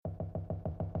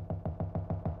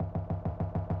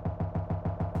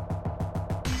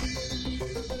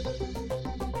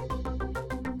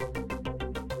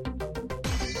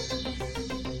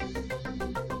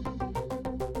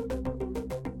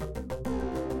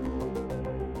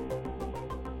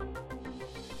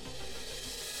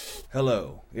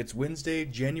Hello, it's Wednesday,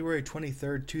 January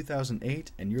 23rd,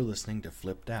 2008, and you're listening to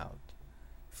Flipp'd Out.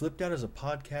 Flipp'd Out is a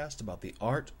podcast about the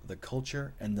art, the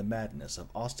culture, and the madness of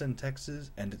Austin,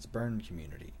 Texas, and its burn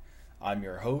community. I'm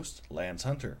your host, Lance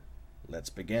Hunter. Let's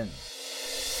begin.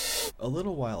 A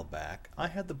little while back, I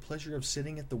had the pleasure of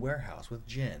sitting at the warehouse with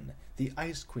Jen, the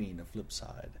ice queen of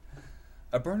Flipside.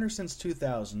 A burner since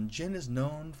 2000, Jen is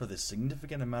known for the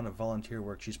significant amount of volunteer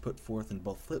work she's put forth in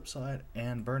both Flipside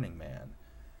and Burning Man.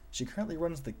 She currently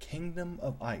runs the Kingdom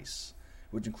of Ice,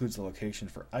 which includes the location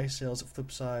for ice sales at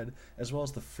Flipside, as well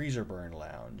as the Freezer Burn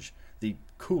Lounge, the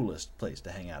coolest place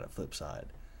to hang out at Flipside.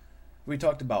 We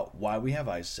talked about why we have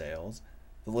ice sales,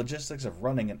 the logistics of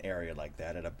running an area like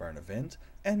that at a burn event,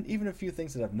 and even a few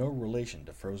things that have no relation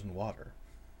to frozen water.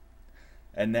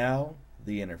 And now,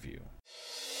 the interview.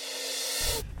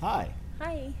 Hi.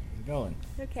 Hi. How's it going?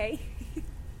 Okay.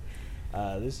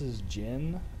 This is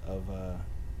Jen of,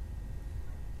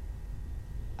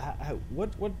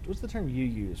 what's the term you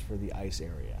use for the ice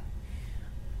area?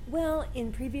 Well,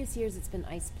 in previous years it's been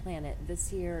Ice Planet.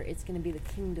 This year it's going to be the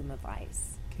Kingdom of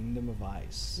Ice. Kingdom of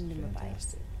Ice. Kingdom of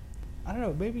Ice. I don't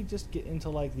know, maybe just get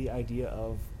into, like, the idea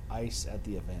of ice at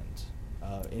the event.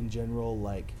 In general,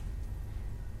 like,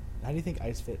 how do you think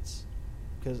ice fits?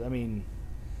 Because, I mean,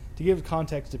 to give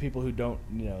context to people who don't,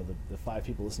 the 5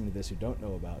 people listening to this who don't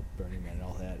know about Burning Man and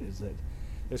all that, is that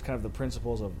there's kind of the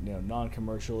principles of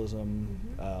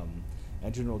non-commercialism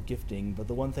and general gifting, but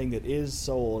the one thing that is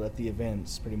sold at the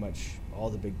events, pretty much all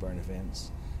the big burn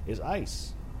events, is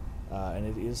ice. And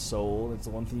it is sold. It's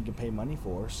the one thing you can pay money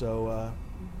for. So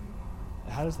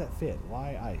how does that fit?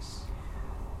 Why ice?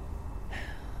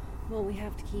 Well, we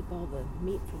have to keep all the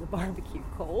meat for the barbecue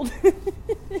cold.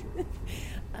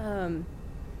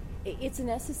 It's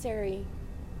necessary.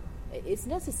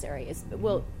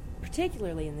 Well,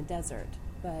 particularly in the desert.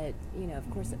 But, of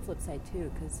course at Flipside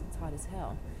too, because it's hot as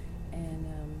hell. And,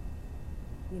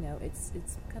 it's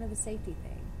kind of a safety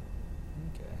thing.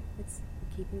 Okay. It's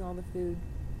keeping all the food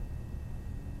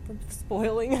from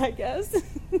spoiling, I guess.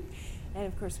 And,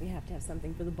 of course, we have to have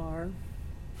something for the bar.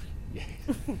 Yeah,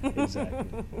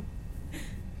 exactly.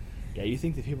 Yeah, you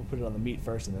think that people put it on the meat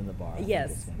first and then the bar.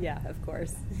 Yes, yeah, of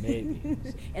course. Maybe.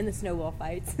 And the snowball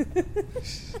fights.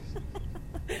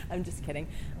 I'm just kidding.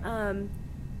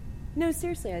 No,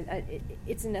 seriously,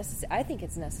 it's I think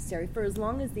it's necessary for as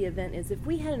long as the event is. If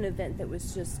we had an event that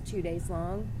was just 2 days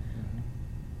long,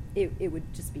 it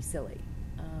would just be silly.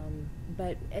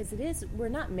 But as it is, we're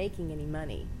not making any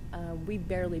money. We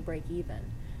barely break even.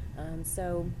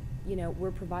 So,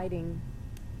 we're providing,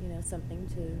 something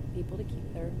to people to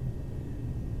keep their.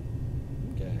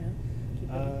 Okay.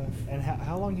 And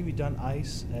how long have you done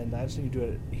ice? And I understand you do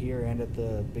it here and at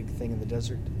the big thing in the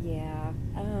desert. Yeah.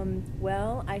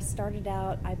 Well, I started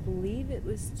out, I believe it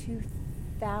was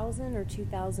 2000 or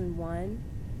 2001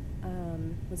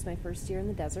 was my first year in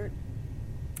the desert.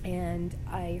 And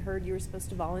I heard you were supposed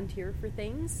to volunteer for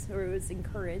things, or it was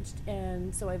encouraged.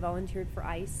 And so I volunteered for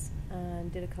ice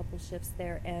and did a couple shifts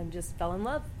there and just fell in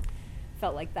love.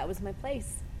 Felt like that was my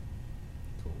place.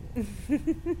 Cool.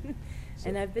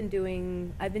 And I've been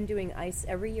doing ice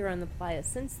every year on the playa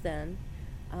since then.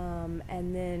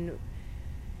 And then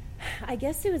I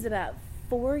guess it was about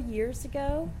 4 years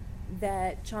ago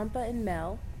that Champa and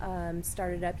Mel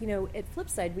started up. At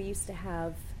Flipside we used to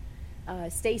have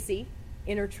Stacy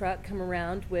in her truck come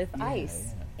around with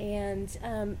ice. Yeah. And,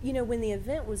 when the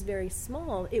event was very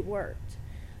small, it worked.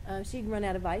 She'd run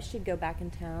out of ice, she'd go back in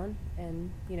town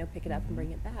and, pick it up and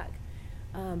bring it back.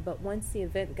 But once the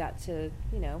event got to,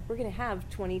 we're going to have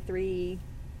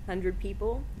 2,300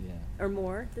 people or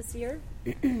more this year.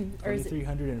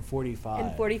 2,345.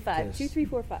 And 45. 2, 3,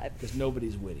 4, 5. Because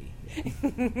nobody's witty.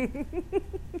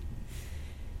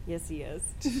 Yes, he is.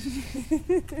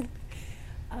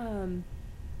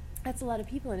 That's a lot of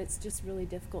people, and it's just really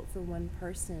difficult for one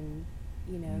person,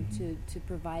 to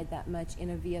provide that much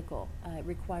in a vehicle. It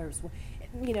requires,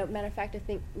 matter of fact, I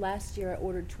think last year I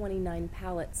ordered 29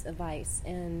 pallets of ice,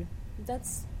 and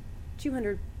that's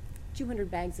 200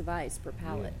 bags of ice per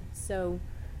pallet. Yeah. So,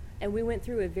 and we went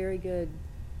through a very good,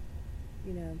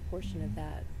 portion of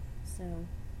that. So,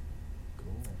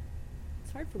 cool.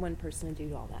 It's hard for one person to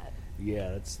do all that.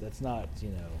 Yeah, that's not,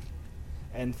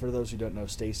 And for those who don't know,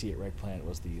 Stacy at Reg Plant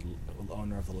was the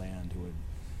owner of the land who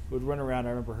would run around.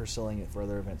 I remember her selling it for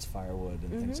other events, firewood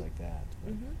and things like that.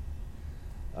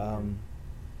 But,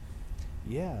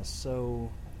 yeah,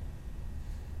 so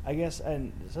I guess,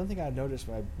 and something I noticed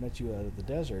when I met you out at the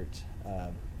desert,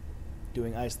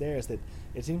 doing ice there, is that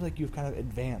it seems like you've kind of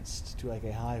advanced to like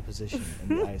a high position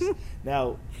in the ice.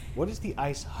 Now, what is the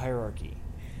ice hierarchy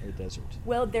in the desert?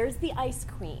 Well, there's the ice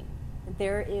queen.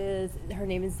 Her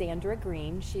name is Zandra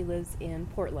Green. She lives in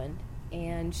Portland,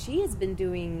 and she has been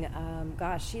doing,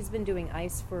 she's been doing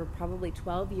ice for probably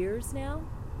 12 years now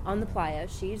on the playa.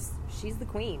 She's the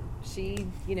queen. She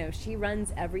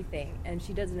runs everything, and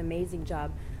she does an amazing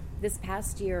job. This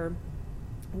past year,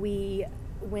 we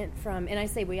went from, and I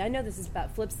say we, I know this is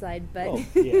about Flipside, but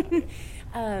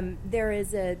there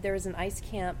is an ice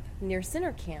camp near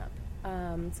Center Camp.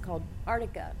 It's called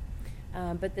Arctica.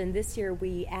 But then this year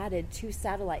we added 2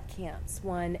 satellite camps,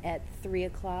 one at 3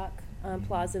 o'clock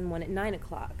Plaza and one at 9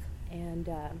 o'clock. And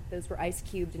those were Ice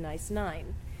Cubed and Ice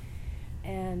 9.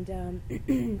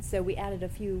 And so we added a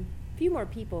few more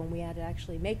people, and we added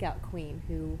actually Makeout Queen,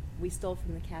 who we stole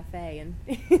from the cafe. And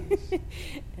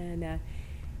and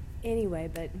anyway,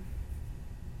 but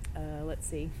let's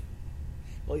see.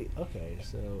 Well, okay,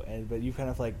 so but you've kind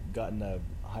of like gotten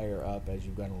higher up as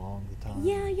you've gone along the time.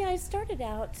 Yeah. I started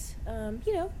out,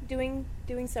 doing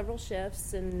several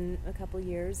shifts in a couple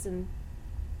years, and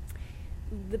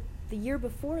the year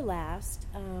before last,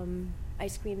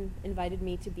 Ice Queen invited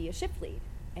me to be a shift lead,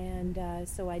 and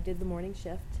so I did the morning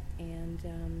shift,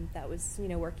 and that was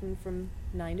working from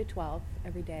 9 to 12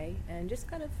 every day, and just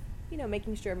kind of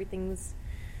making sure everything's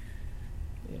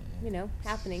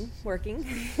happening,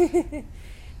 working.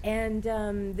 And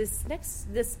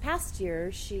this past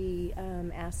year, she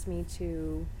asked me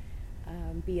to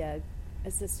be a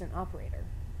assistant operator,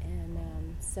 and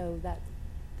so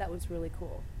that was really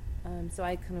cool. So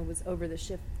I kind of was over the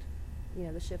shift,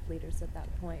 the shift leaders at that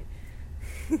point.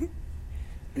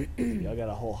 Y'all got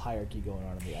a whole hierarchy going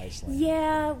on in the Iceland.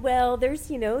 Yeah, well,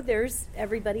 there's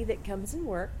everybody that comes and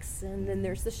works, and then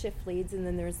there's the shift leads, and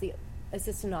then there's the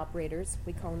assistant operators.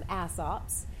 We call them ass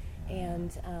ops,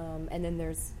 and then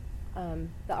there's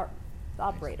the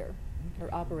operator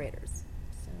or operators.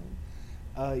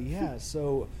 So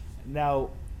so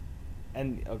now,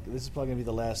 and this is probably gonna be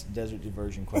the last desert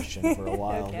diversion question for a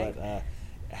while. Okay. But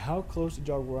how close did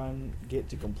y'all get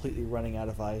to completely running out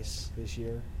of ice this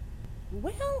year?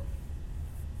 Well,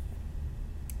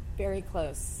 very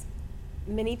close.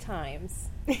 Many times.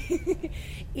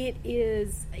 It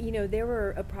is, there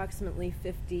were approximately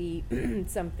 50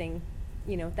 something,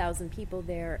 1,000 people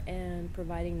there, and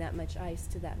providing that much ice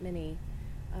to that many,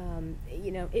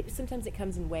 sometimes it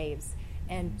comes in waves,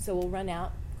 and so we'll run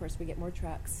out. Of course, we get more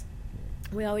trucks.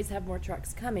 We always have more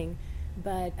trucks coming,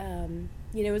 but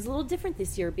it was a little different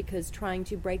this year because trying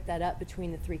to break that up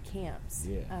between the 3 camps,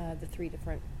 the 3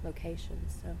 different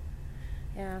locations. So,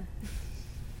 yeah.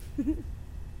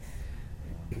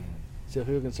 So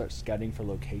people can start scouting for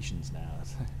locations now.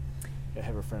 I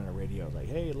have a friend on the radio like,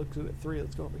 "Hey, look at 3.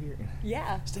 Let's go over here."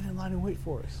 Yeah. Stand in line and wait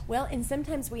for us. Well, and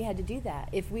sometimes we had to do that.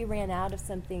 If we ran out of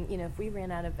something, if we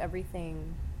ran out of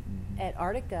everything at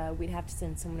Arctica, we'd have to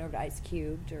send someone over to Ice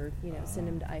Cubed or, send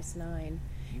them to Ice 9.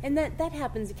 And that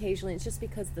happens occasionally. It's just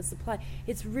because the supply,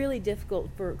 it's really difficult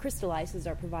for, Crystal Ice is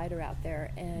our provider out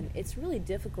there, and it's really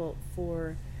difficult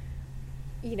for,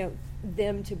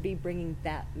 them to be bringing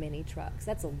that many trucks.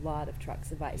 That's a lot of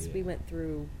trucks of ice. Yeah. We went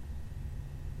through,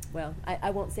 well,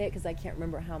 I won't say it because I can't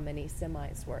remember how many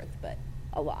semis worth, but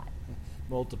a lot.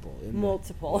 Multiple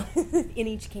in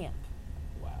each camp.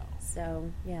 Wow.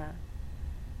 So, yeah.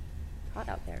 Hot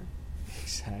out there.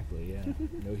 Exactly, yeah.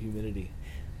 No humidity.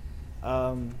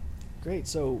 Great.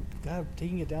 So, kind of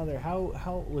taking it down there,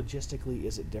 how logistically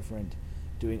is it different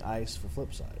doing ice for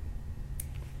Flipside?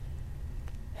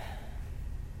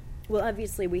 Well,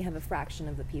 obviously, we have a fraction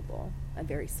of the people, a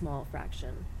very small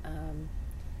fraction.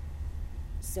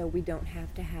 So we don't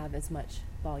have to have as much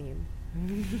volume,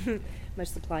 much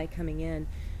supply coming in.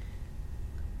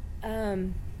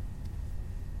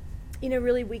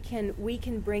 Really, we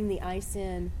can bring the ice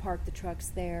in, park the trucks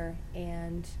there,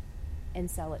 and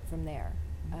sell it from there.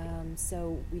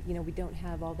 So we don't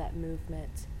have all that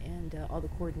movement and all the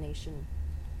coordination.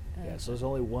 So there's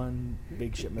only one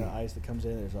big shipment of ice that comes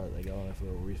in. There's not like, if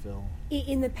we'll refill.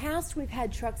 In the past, we've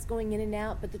had trucks going in and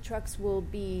out, but the trucks will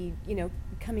be,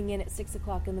 coming in at 6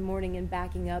 o'clock in the morning and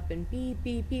backing up and beep,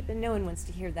 beep, beep, and no one wants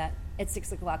to hear that at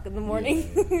 6 o'clock in the morning.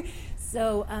 Yeah.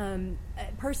 So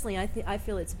personally, I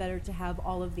feel it's better to have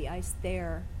all of the ice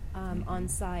there on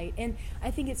site, and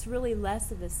I think it's really less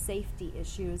of a safety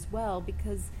issue as well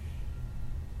because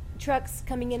trucks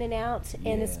coming in and out,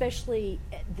 and especially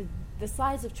the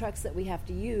size of trucks that we have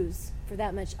to use for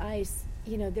that much ice,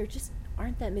 there just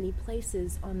aren't that many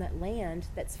places on that land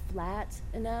that's flat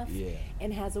enough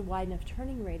and has a wide enough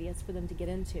turning radius for them to get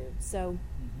into. So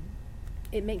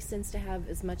it makes sense to have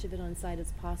as much of it on site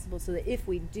as possible so that if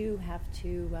we do have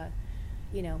to,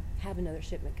 have another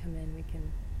shipment come in, we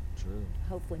can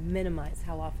hopefully minimize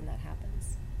how often that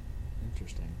happens.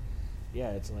 Interesting.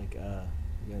 yeah, it's like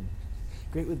again,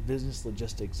 great with business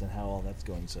logistics and how all that's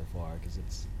going so far, because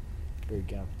it's very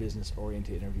kind of business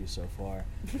oriented interview so far.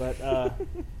 But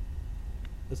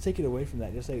let's take it away from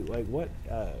that. Just say like what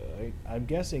I'm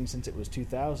guessing since it was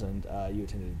 2000, you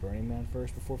attended Burning Man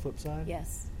first before Flipside.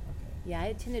 Yes. Okay. Yeah, I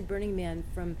attended Burning Man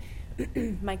from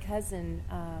my cousin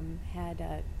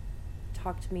had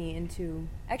talked me into.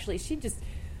 Actually, she just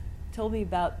told me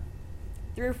about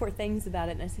 3 or 4 things about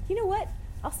it, and I said, you know what?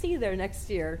 I'll see you there next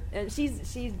year. And she lives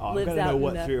out. I'm gonna know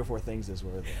what in 3 or 4 things this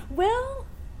were. Then. Well,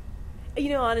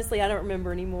 honestly, I don't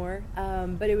remember anymore.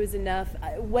 But it was enough.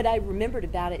 What I remembered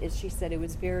about it is she said it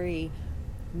was very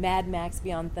Mad Max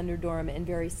Beyond Thunderdome and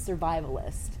very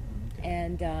survivalist,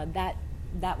 and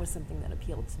that was something that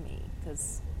appealed to me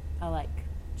because I like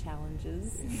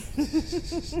challenges.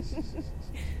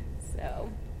 So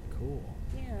cool.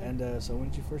 Yeah. And so when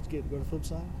did you first go to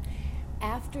Flipside?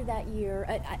 After that year,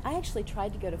 I actually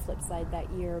tried to go to Flipside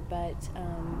that year, but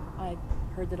I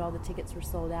heard that all the tickets were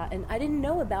sold out, and I didn't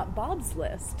know about Bob's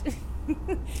List.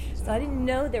 So I didn't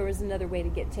know there was another way to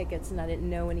get tickets, and I didn't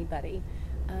know anybody.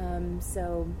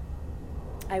 So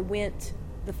I went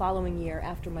the following year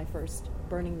after my first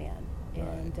Burning Man,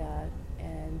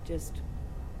 and just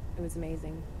it was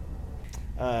amazing.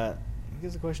 I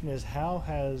guess the question is, how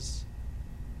has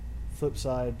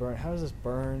Flipside Burn? How has this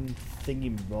Burn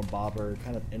thingy bobber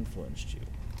kind of influenced you?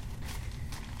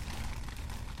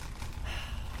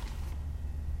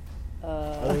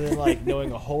 Other than like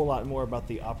knowing a whole lot more about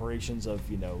the operations of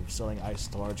selling ice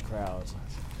to large crowds,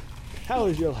 how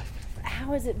has your life been affected?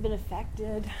 How has it been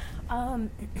affected?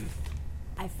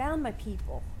 I found my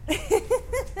people.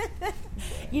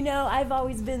 I've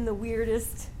always been the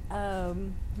weirdest,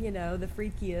 the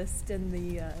freakiest, and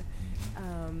the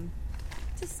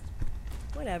just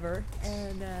whatever.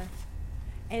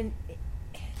 And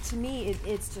to me,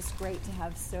 it's just great to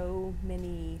have so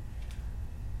many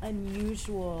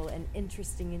unusual and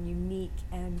interesting and unique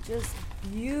and just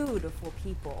beautiful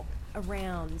people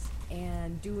around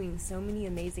and doing so many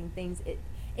amazing things.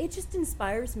 It just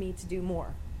inspires me to do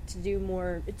more, to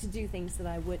do things that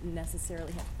I wouldn't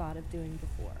necessarily have thought of doing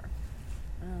before.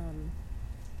 I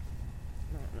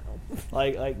don't know.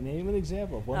 Like name an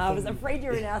example of one I thing. was afraid you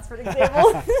were going to ask for an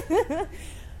example.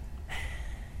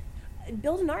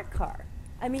 Build an art car.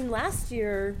 I mean, last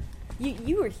year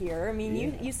you were here. I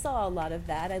mean, you saw a lot of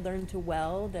that. I learned to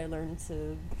weld. I learned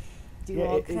to do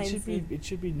all kinds of... It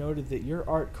should be noted that your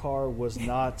art car was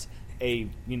not a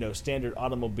standard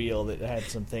automobile that had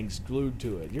some things glued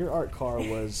to it. Your art car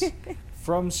was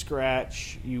from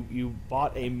scratch. You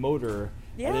bought a motor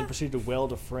and then proceeded to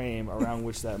weld a frame around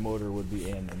which that motor would be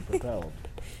in and propelled.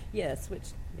 Yes, which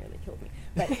nearly killed me.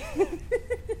 But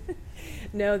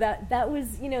no, that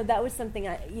was something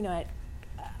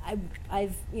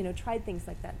I've tried things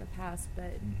like that in the past,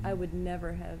 but I would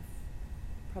never have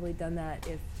probably done that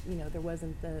if there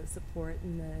wasn't the support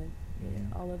and the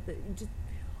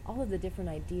all of the different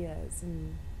ideas,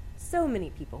 and so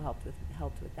many people helped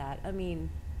with that. I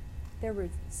mean,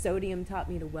 Sodium taught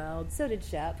me to weld, so did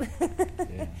Shep.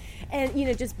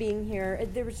 And just being here,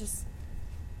 there was just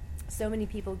so many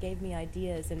people gave me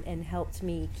ideas and helped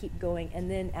me keep going. And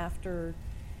then after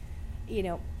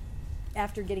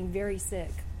getting very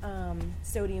sick,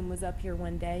 Sodium was up here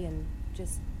one day and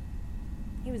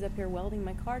he was up here welding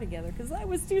my car together because I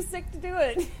was too sick to do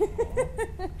it.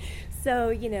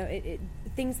 So,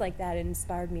 things like that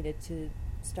inspired me to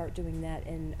start doing that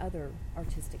and other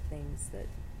artistic things that,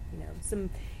 some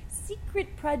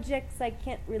secret projects I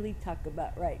can't really talk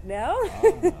about right now.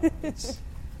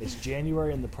 It's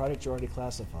January and the projects are already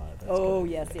classified. That's good.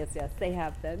 Yes, they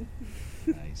have been.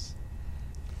 Nice.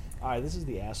 All right, this is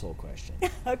the asshole question.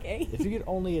 Okay. If you could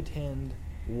only attend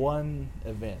one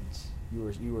event, you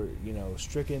were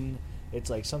stricken. It's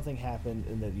like something happened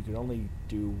and that you could only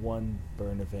do one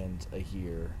Burn event a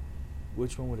year.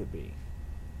 Which one would it be?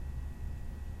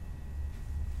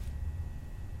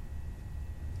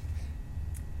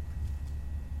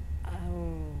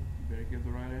 You better give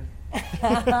the right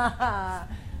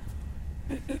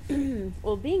answer.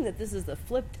 Well, being that this is the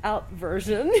flipped out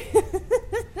version.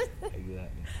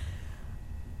 Exactly.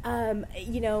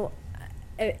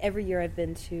 Every year I've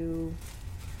been to...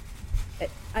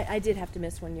 I did have to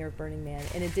miss one year of Burning Man,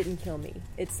 and it didn't kill me.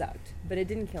 It sucked, but it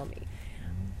didn't kill me.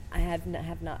 I have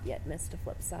not yet missed a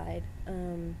Flipside.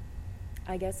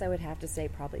 I guess I would have to say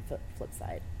probably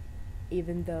Flipside,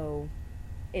 even though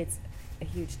it's a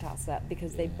huge toss-up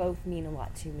because they both mean a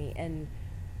lot to me. And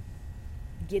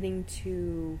getting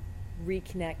to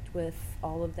reconnect with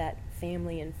all of that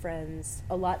family and friends,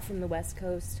 a lot from the West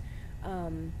Coast,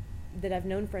 that I've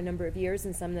known for a number of years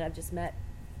and some that I've just met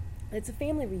it's a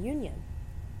family reunion.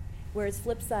 Whereas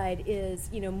Flipside is,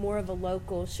 more of a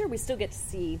local. Sure, we still get to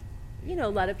see, a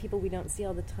lot of people we don't see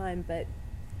all the time, but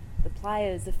the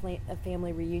Playa is a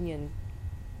family reunion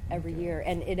every year,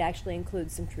 and it actually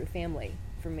includes some true family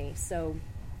for me. So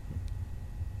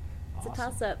it's Awesome. a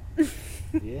toss-up.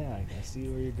 Yeah, I see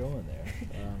where you're going there.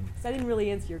 So I didn't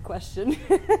really answer your question.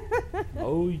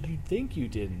 Oh, you think you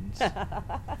didn't?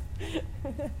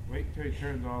 Wait till he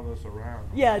turns all this around.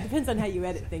 Yeah, it depends on how you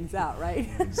edit things out, right?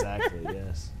 Exactly,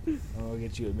 yes. I'll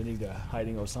get you admitting to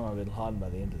hiding Osama bin Laden by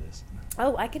the end of this.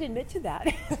 Oh, I could admit to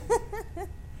that.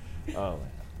 Oh,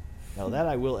 man. Now that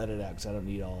I will edit out because I don't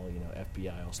need all,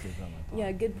 FBI all snooping on my pod.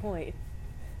 Yeah, good point.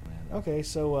 Man. Okay,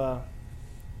 so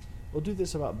we'll do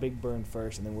this about Big Burn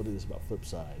first, and then we'll do this about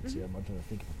Flipside. See, I'm trying to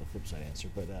think about the Flipside answer.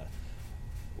 But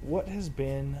what has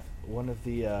been one of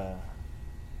the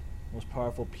most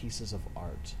powerful pieces of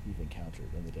art you've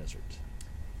encountered in the desert?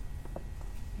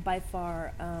 By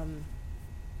far,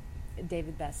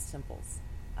 David Best's temples.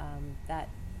 I'm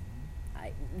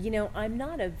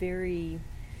not a very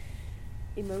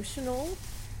emotional,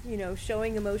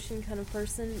 showing emotion kind of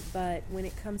person, but when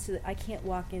it comes to I can't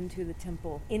walk into the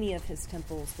temple, any of his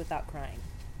temples, without crying.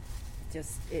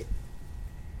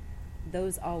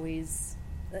 Those always,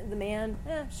 the man,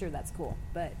 sure, that's cool,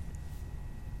 but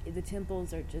the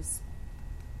temples are it's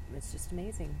just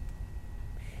amazing.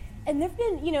 And there've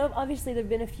been, obviously there've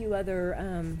been a few others,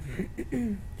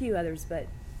 but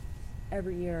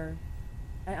every year,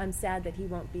 I'm sad that he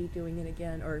won't be doing it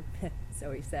again, or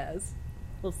so he says.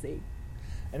 We'll see.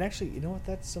 And actually, you know what?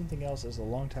 That's something else. As a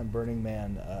longtime Burning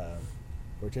Man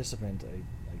participant, I'd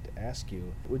like to ask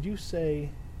you: would you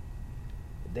say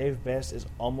Dave Best is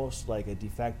almost like a de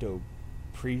facto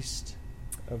priest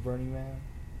of Burning Man,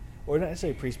 or not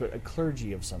necessarily a priest, but a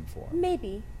clergy of some form?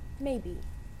 Maybe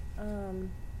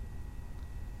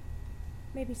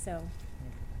so.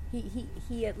 Okay.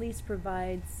 He at least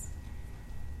provides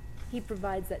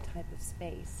that type of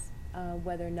space.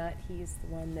 Whether or not he's the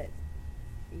one that,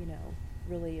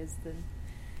 really is the,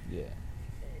 Yeah.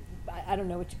 I don't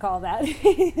know what you call that,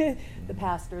 the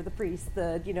pastor, the priest,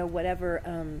 the, whatever.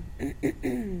 And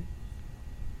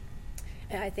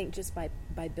I think just by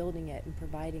building it and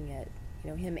providing it,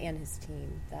 him and his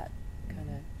team, that kind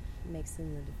of makes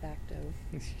him the de facto.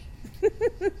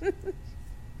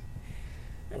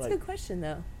 That's a good question,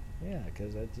 though. Yeah,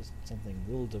 because that's just something,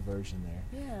 a little diversion there.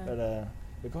 Yeah.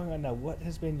 But going on now, what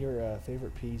has been your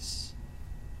favorite piece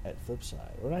at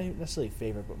Flipside? Or not even necessarily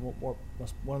favorite, but one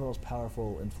of the most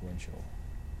powerful, influential.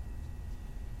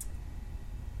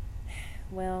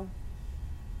 Well,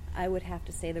 I would have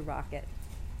to say the rocket.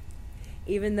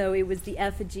 Even though it was the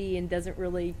effigy and doesn't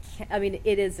really,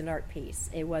 it is an art piece.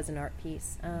 It was an art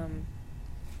piece.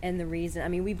 And the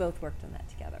reason, we both worked on that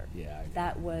together. Yeah.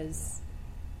 That was,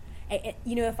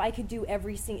 if I could do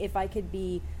if I could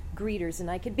be Greeters and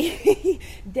I could be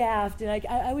Daft, and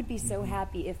I would be so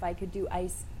happy if I could do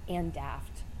Ice and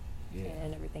Daft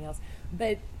and everything else.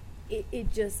 But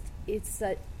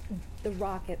the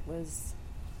rocket was,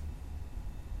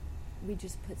 we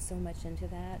just put so much into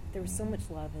that. There was so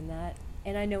much love in that.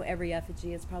 And I know every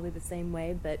effigy is probably the same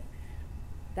way, but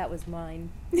that was mine.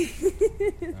 Right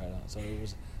on. So it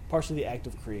was partially the act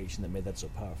of creation that made that so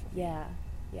powerful. Yeah.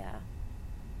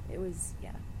 It was,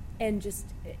 and just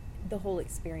the whole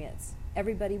experience.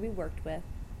 Everybody we worked with,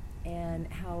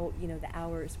 and how, the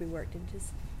hours we worked, and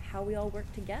just how we all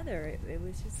worked together. It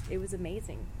was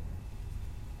amazing.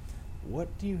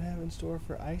 What do you have in store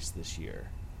for Ice this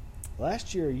year?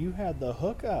 Last year you had the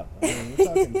hookup. We're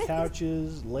talking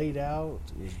couches laid out.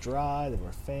 It was dry. There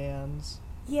were fans.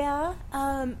 Yeah,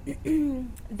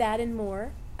 that and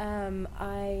more.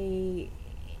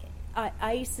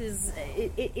 Ice is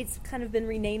it's kind of been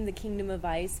renamed the Kingdom of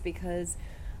Ice because.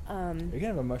 Are you gonna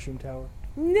have a mushroom tower?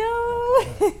 No,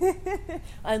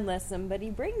 unless somebody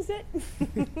brings it.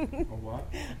 A what?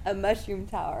 A mushroom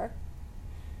tower.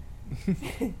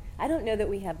 I don't know that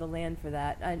we have the land for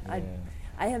that.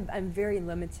 I'm very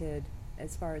limited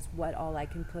as far as what all I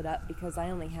can put up because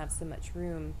I only have so much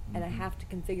room, and I have to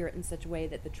configure it in such a way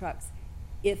that the trucks,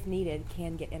 if needed,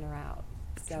 can get in or out.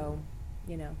 So,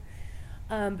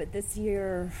 but this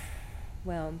year,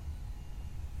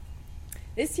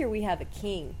 this year we have a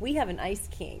king. We have an Ice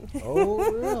King.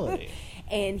 Oh, really?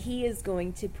 And he is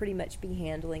going to pretty much be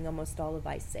handling almost all of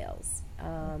ice sales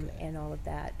and all of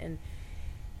that. And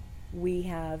we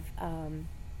have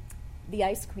the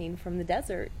Ice Queen from the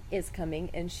desert is coming,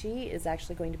 and she is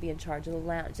actually going to be in charge of the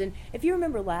lounge. And if you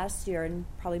remember last year, and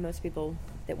probably most people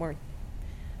that weren't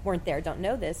there don't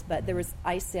know this, but there was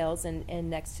ice sales, and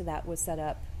next to that was set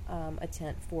up a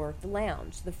tent for the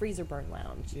lounge, the freezer burn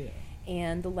lounge. Yeah.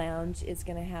 And the lounge is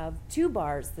going to have 2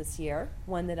 bars this year.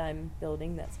 One that I'm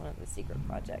building, that's one of the secret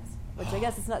projects, which I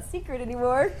guess is not secret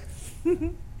anymore.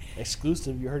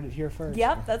 Exclusive, you heard it here first.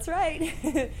 Yep, that's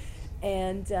right.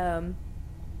 And so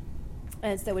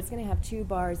it's going to have 2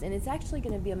 bars, and it's actually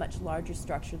going to be a much larger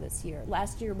structure this year.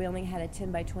 Last year we only had a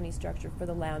 10 by 20 structure for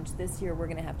the lounge. This year we're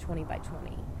going to have 20 by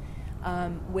 20.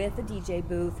 With a DJ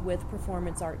booth, with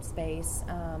performance art space.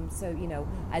 So,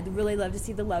 I'd really love to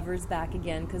see the Lovers back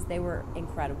again because they were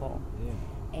incredible.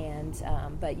 Yeah.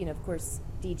 And, but, of course,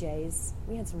 DJs.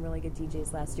 We had some really good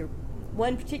DJs last year.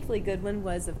 One particularly good one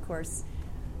was, of course,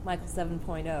 Michael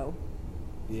 7.0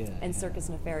 and Circus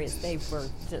Nefarious. They were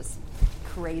just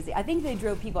crazy. I think they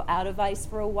drove people out of ICE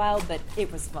for a while, but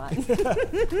it was fun.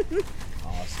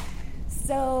 Awesome.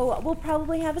 So we'll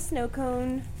probably have a snow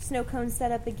cone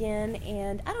set up again,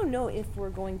 and I don't know if we're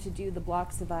going to do the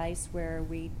blocks of ice where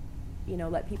we,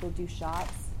 let people do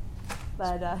shots.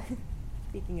 But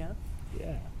speaking of,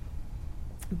 yeah.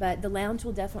 But the lounge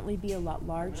will definitely be a lot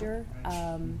larger.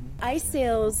 Ice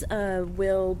sales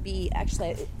will be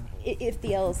actually, if the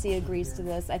LLC agrees to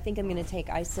this, I think I'm going to take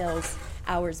ice sales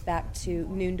hours back to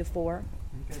noon to 4.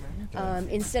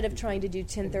 Instead of trying to do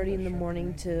 10:30 in the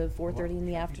morning to 4:30 in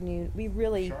the afternoon, we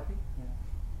really,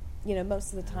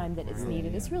 most of the time that it's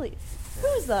needed, it's really,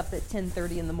 who's up at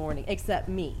 10:30 in the morning except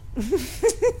me?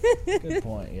 Good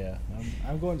point, yeah.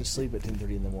 I'm going to sleep at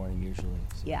 10:30 in the morning usually.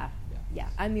 So, yeah.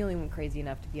 I'm the only one crazy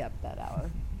enough to be up at that hour.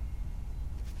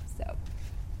 So.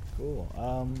 Cool.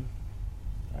 All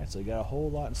right, so you got a whole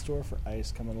lot in store for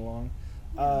ICE coming along.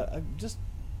 Just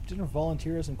general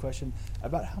volunteerism question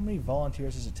about how many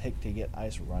volunteers does it take to get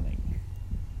ICE running?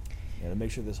 To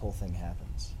make sure this whole thing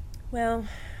happens. Well,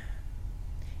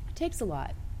 it takes a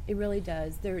lot. It really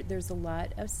does. There's a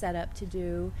lot of setup to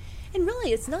do, and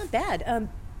really, it's not bad.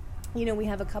 We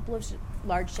have a couple of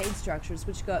large shade structures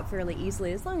which go up fairly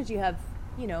easily as long as you have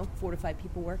 4 to 5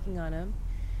 people working on them.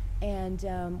 And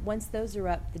once those are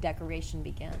up, the decoration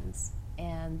begins,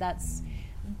 and that's.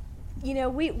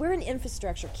 We're an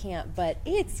infrastructure camp, but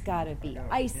it's got to be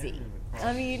icy.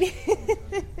 I mean,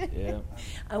 yeah.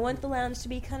 I want the lounge to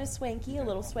be kind of swanky, a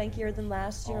little swankier than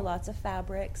last year. Lots of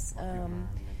fabrics,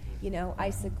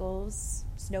 icicles,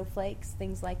 snowflakes,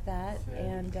 things like that,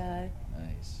 and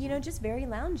nice. Just very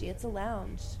loungy. It's a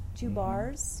lounge, 2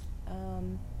 bars,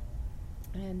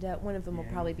 and one of them will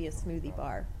probably be a smoothie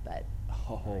bar, but.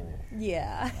 Oh.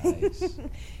 Yeah. Nice.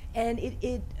 And it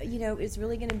it's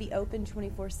really going to be open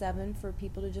 24/7 for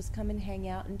people to just come and hang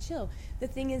out and chill. The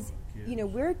thing is,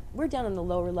 we're down on the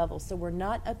lower level, so we're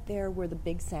not up there where the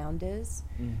big sound is.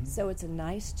 Mm-hmm. So it's a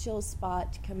nice chill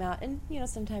spot to come out, and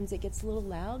sometimes it gets a little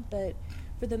loud, but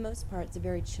for the most part, it's a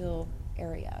very chill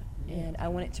area, and I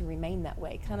want it to remain that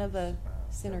way, kind of a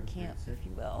center camp, if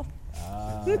you will.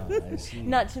 I see.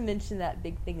 Not to mention that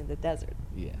big thing in the desert.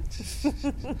 Yeah.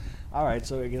 All right,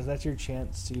 so I guess that's your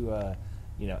chance to,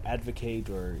 advocate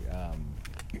or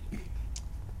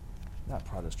not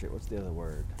prostrate. What's the other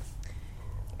word?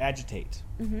 Agitate.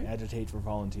 Mm-hmm. Agitate for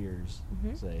volunteers.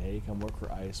 Mm-hmm. Say, hey, come work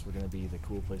for ICE. We're going to be the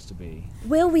cool place to be.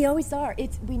 Well, we always are.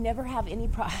 We never have any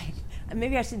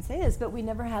maybe I shouldn't say this, but we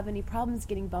never have any problems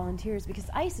getting volunteers because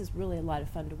ICE is really a lot of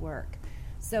fun to work.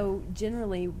 So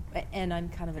generally, and I'm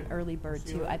kind of an early bird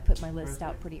too, I put my list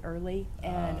out pretty early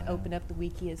and open up the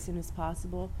wiki as soon as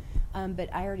possible.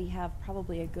 But I already have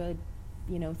probably a good,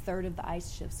 third of the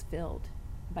ICE shifts filled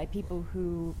by people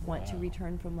who want to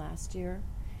return from last year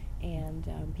and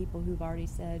people who've already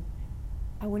said,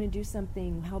 I want to do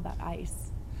something, how about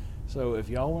ICE? So if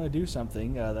y'all want to do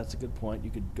something, that's a good point. You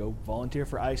could go volunteer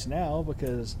for ICE now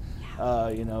because,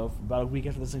 about a week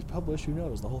after this thing's published, who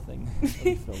knows, the whole thing will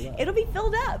be filled up. It'll be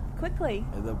filled up quickly.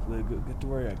 Get to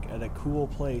work at a cool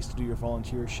place to do your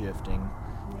volunteer shifting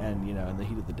and, in the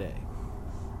heat of the day.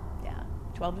 Yeah,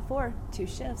 12 to 4, 2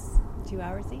 shifts, 2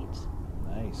 hours each.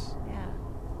 Nice. Yeah.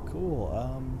 Cool.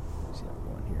 Let's see how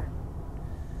we're going here.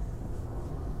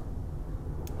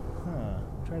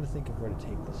 I'm trying to think of where to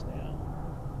take this now.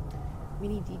 We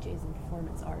need DJs and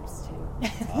performance artists too.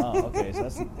 Okay.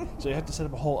 So you have to set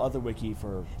up a whole other wiki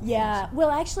for. Yeah. Well,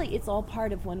 actually, it's all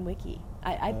part of one wiki.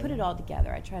 I put it all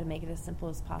together. I try to make it as simple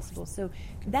as possible. So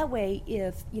that way,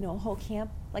 if a whole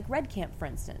camp, like Red Camp, for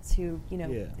instance, who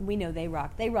we know they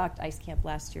rocked. They rocked Ice Camp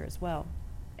last year as well,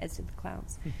 as did the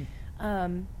Clowns.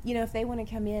 If they want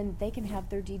to come in, they can have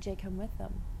their DJ come with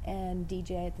them and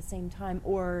DJ at the same time,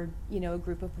 or a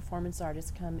group of performance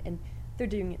artists come and they're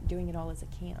doing it all as a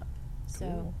camp. So,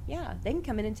 cool. Yeah, they can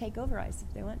come in and take over ICE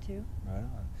if they want to. Right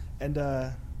on. And,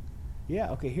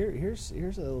 okay, here's a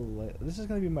little, this is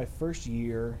going to be my first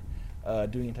year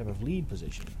doing a type of lead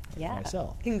position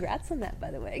myself. Congrats on that,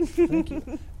 by the way. Thank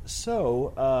you.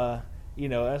 So,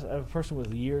 as a person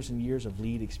with years and years of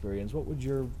lead experience, what would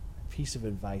your piece of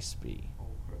advice be?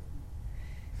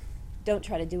 Don't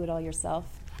try to do it all yourself.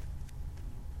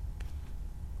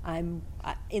 In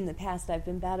the past, I've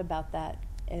been bad about that,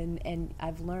 and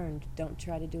I've learned, don't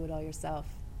try to do it all yourself.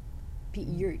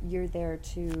 You're there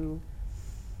to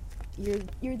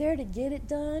get it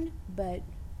done, but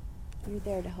you're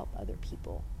there to help other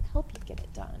people help you get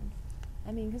it done.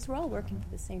 I mean, because we're all working for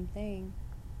the same thing.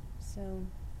 So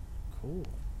cool.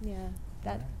 Yeah,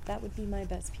 that would be my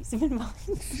best piece of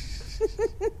advice.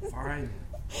 Fine.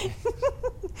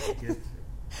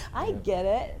 I get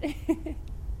it.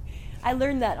 I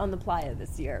learned that on the playa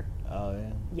this year. Oh,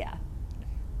 yeah?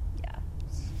 Yeah.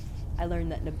 I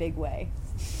learned that in a big way.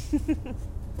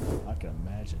 I can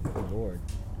imagine. Good Lord.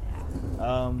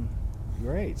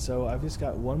 Great. So I've just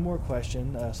got one more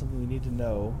question, something we need to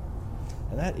know,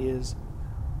 and that is,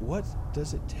 what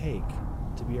does it take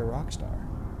to be a rock star?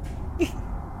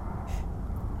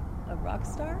 A rock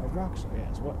star? A rock star,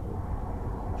 yes.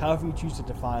 However you choose to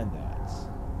define that.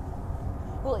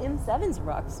 Well, M7's a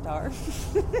rock star.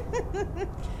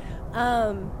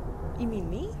 You mean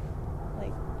me?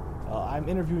 Like, I'm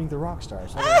interviewing the rock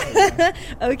stars.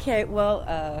 Okay, well,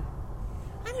 I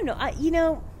don't know.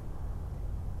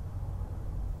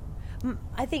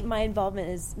 I think my involvement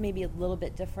is maybe a little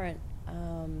bit different.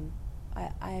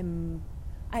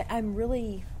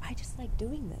 I just like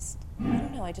doing this. I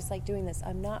don't know. I just like doing this.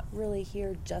 I'm not really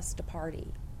here just to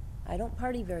party. I don't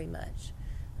party very much.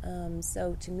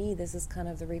 So to me, this is kind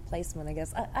of the replacement, I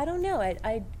guess. I don't know.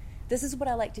 This is what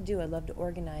I like to do. I love to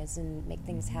organize and make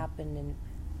things happen. And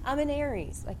I'm an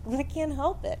Aries. I can't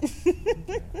help it.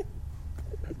 Okay.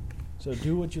 So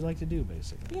do what you like to do,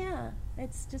 basically. Yeah.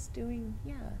 It's just doing,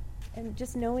 and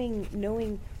just knowing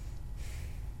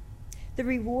the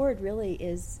reward really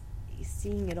is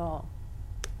seeing it all,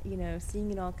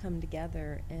 seeing it all come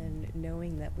together and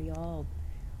knowing that we all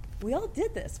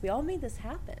did this. We all made this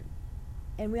happen,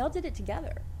 and we all did it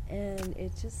together. And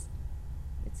it's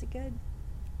a good,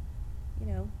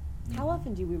 how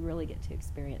often do we really get to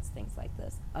experience things like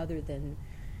this other than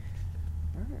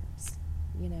burns,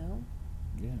 Yeah.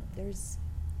 There's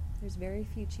very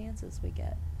few chances we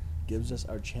get. Gives us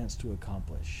our chance to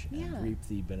accomplish and reap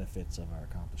the benefits of our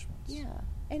accomplishments. Yeah,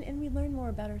 and we learn more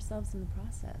about ourselves in the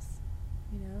process,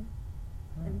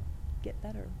 and get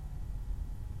better.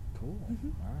 Cool.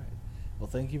 All right. Well,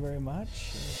 thank you very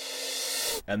much.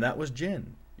 And that was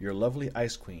Jen, your lovely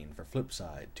ice queen for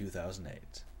Flipside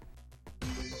 2008.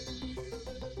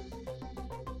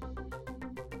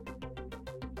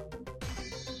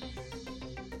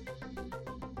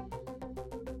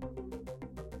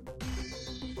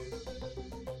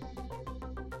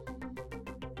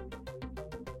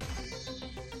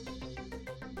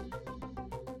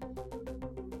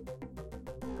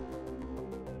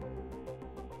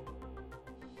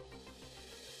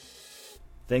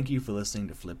 Thank you for listening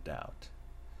to Flipped Out.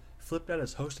 Flipped Out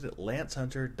is hosted at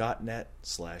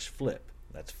lancehunter.net/flip.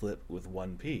 That's flip with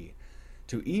one P.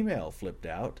 To email Flipped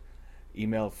Out,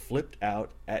 email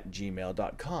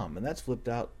flippedout@gmail.com, and that's Flipped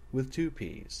Out with two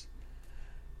P's.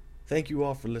 Thank you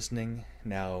all for listening.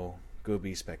 Now, go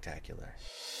be spectacular.